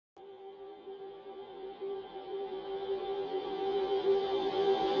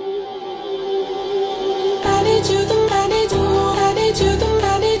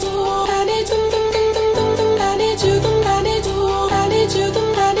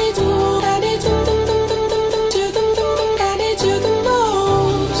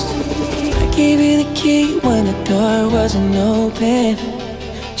door wasn't open,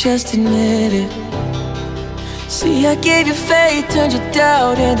 just admit it. See, I gave you faith, turned your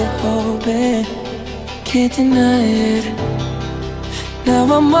doubt into hope, and can't deny it. Now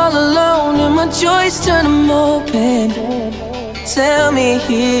I'm all alone and my joys turn them open. Tell me,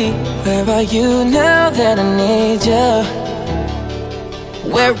 where are you now that I need you?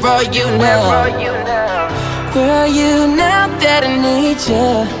 Where are you now? Where are you now that I need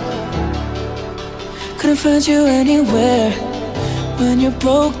you? Couldn't find you anywhere. When you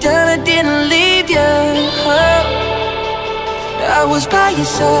broke down, I didn't leave you. I was by your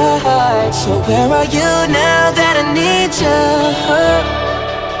side. So where are you now that I need you?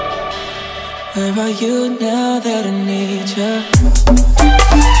 Where are you now that I need you?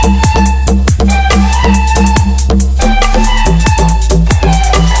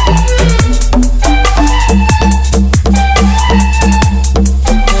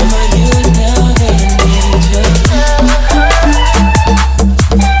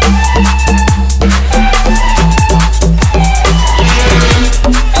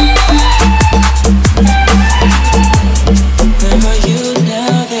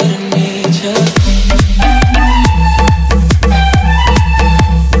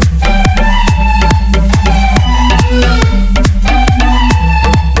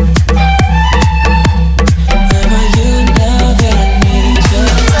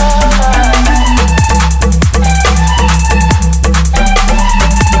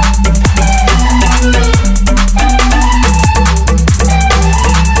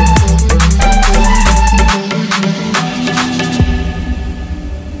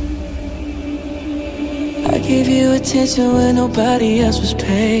 When nobody else was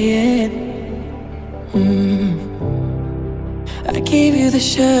paying. I gave you the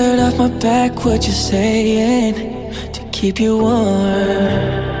shirt off my back, what you saying, to keep you warm.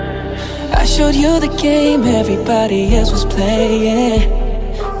 I showed you the game everybody else was playing,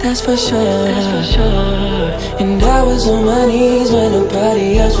 that's for sure. And I was on my knees when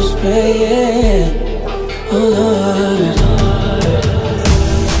nobody else was praying. Oh Lord,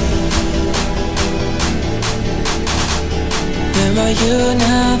 where are you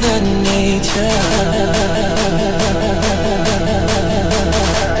now that I need you?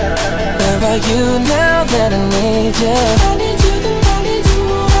 Where are you now that I need you?